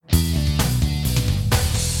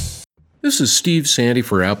This is Steve Sandy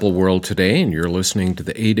for Apple World Today, and you're listening to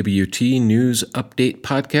the AWT News Update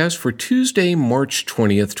podcast for Tuesday, March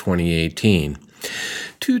 20th, 2018.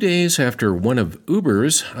 2 days after one of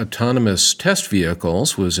Uber's autonomous test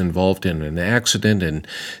vehicles was involved in an accident in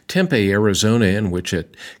Tempe, Arizona, in which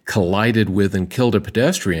it collided with and killed a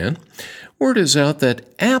pedestrian, word is out that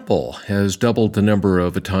Apple has doubled the number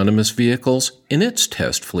of autonomous vehicles in its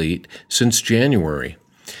test fleet since January.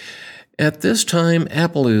 At this time,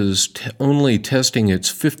 Apple is only testing its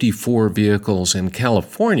 54 vehicles in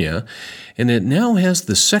California, and it now has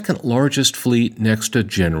the second largest fleet next to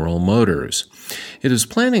General Motors. It is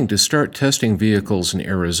planning to start testing vehicles in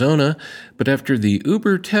Arizona, but after the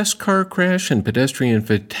Uber test car crash and pedestrian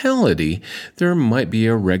fatality, there might be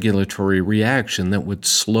a regulatory reaction that would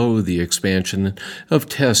slow the expansion of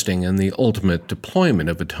testing and the ultimate deployment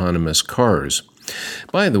of autonomous cars.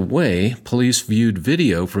 By the way, police viewed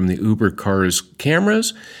video from the Uber car's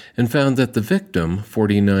cameras and found that the victim,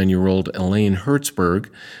 49-year-old Elaine Hertzberg,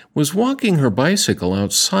 was walking her bicycle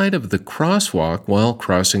outside of the crosswalk while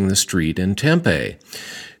crossing the street in Tempe.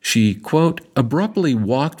 She, quote, abruptly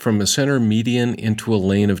walked from a center median into a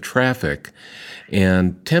lane of traffic,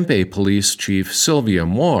 and Tempe Police Chief Sylvia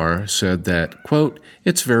Moore said that, quote,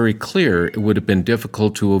 it's very clear it would have been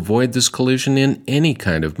difficult to avoid this collision in any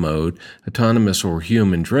kind of mode, autonomous or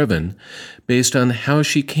human-driven, based on how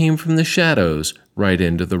she came from the shadows right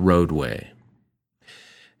into the roadway.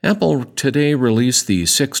 Apple today released the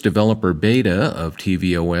 6th developer beta of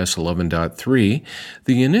tvOS 11.3.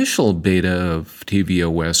 The initial beta of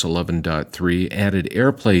tvOS 11.3 added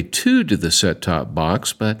AirPlay 2 to the set-top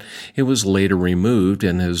box, but it was later removed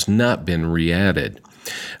and has not been re-added.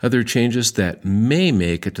 Other changes that may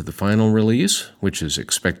make it to the final release, which is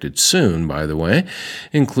expected soon, by the way,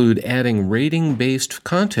 include adding rating-based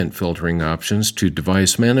content filtering options to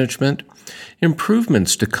device management,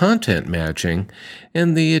 improvements to content matching,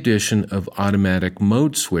 and the addition of automatic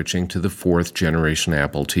mode switching to the 4th generation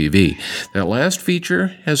Apple TV. That last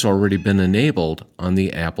feature has already been enabled on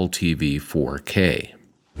the Apple TV 4K.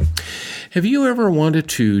 Have you ever wanted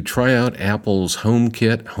to try out Apple's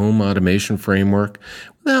HomeKit home automation framework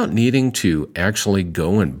without needing to actually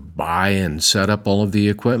go and buy and set up all of the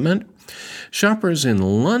equipment? Shoppers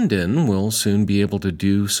in London will soon be able to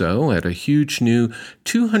do so at a huge new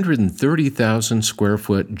 230,000 square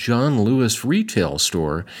foot John Lewis retail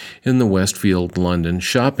store in the Westfield London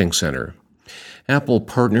shopping centre. Apple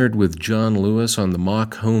partnered with John Lewis on the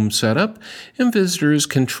mock home setup, and visitors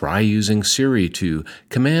can try using Siri to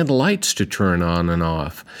command lights to turn on and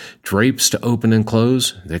off, drapes to open and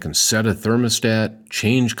close. They can set a thermostat,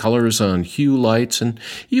 change colors on Hue lights, and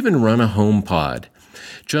even run a HomePod.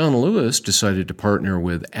 John Lewis decided to partner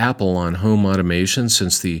with Apple on home automation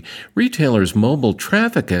since the retailer's mobile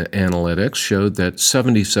traffic analytics showed that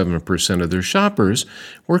 77% of their shoppers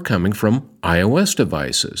were coming from iOS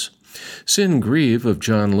devices. Sin Grieve of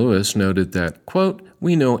John Lewis noted that, quote,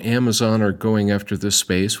 we know Amazon are going after this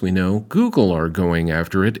space. We know Google are going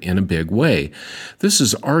after it in a big way. This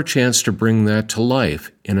is our chance to bring that to life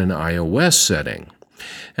in an iOS setting.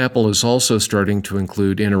 Apple is also starting to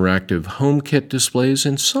include interactive HomeKit displays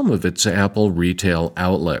in some of its Apple retail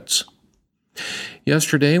outlets.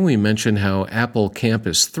 Yesterday, we mentioned how Apple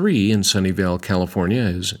Campus 3 in Sunnyvale, California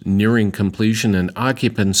is nearing completion and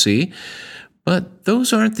occupancy, but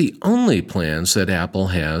those aren't the only plans that Apple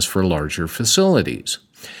has for larger facilities.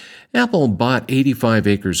 Apple bought 85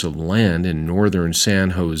 acres of land in northern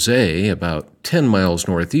San Jose, about 10 miles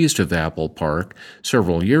northeast of Apple Park,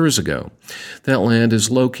 several years ago. That land is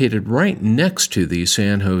located right next to the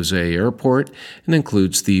San Jose airport and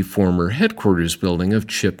includes the former headquarters building of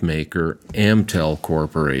chip maker Amtel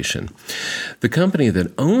Corporation. The company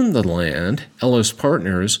that owned the land, Ellis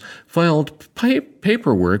Partners, filed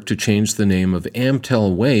paperwork to change the name of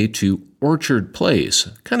Amtel Way to Orchard Place,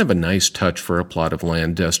 kind of a nice touch for a plot of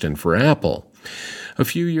land destined for Apple. A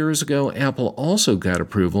few years ago, Apple also got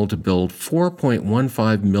approval to build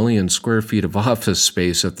 4.15 million square feet of office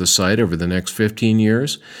space at the site over the next 15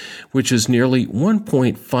 years, which is nearly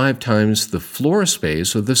 1.5 times the floor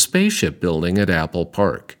space of the spaceship building at Apple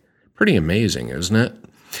Park. Pretty amazing, isn't it?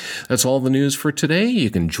 That's all the news for today.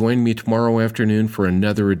 You can join me tomorrow afternoon for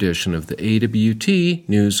another edition of the AWT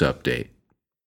News Update.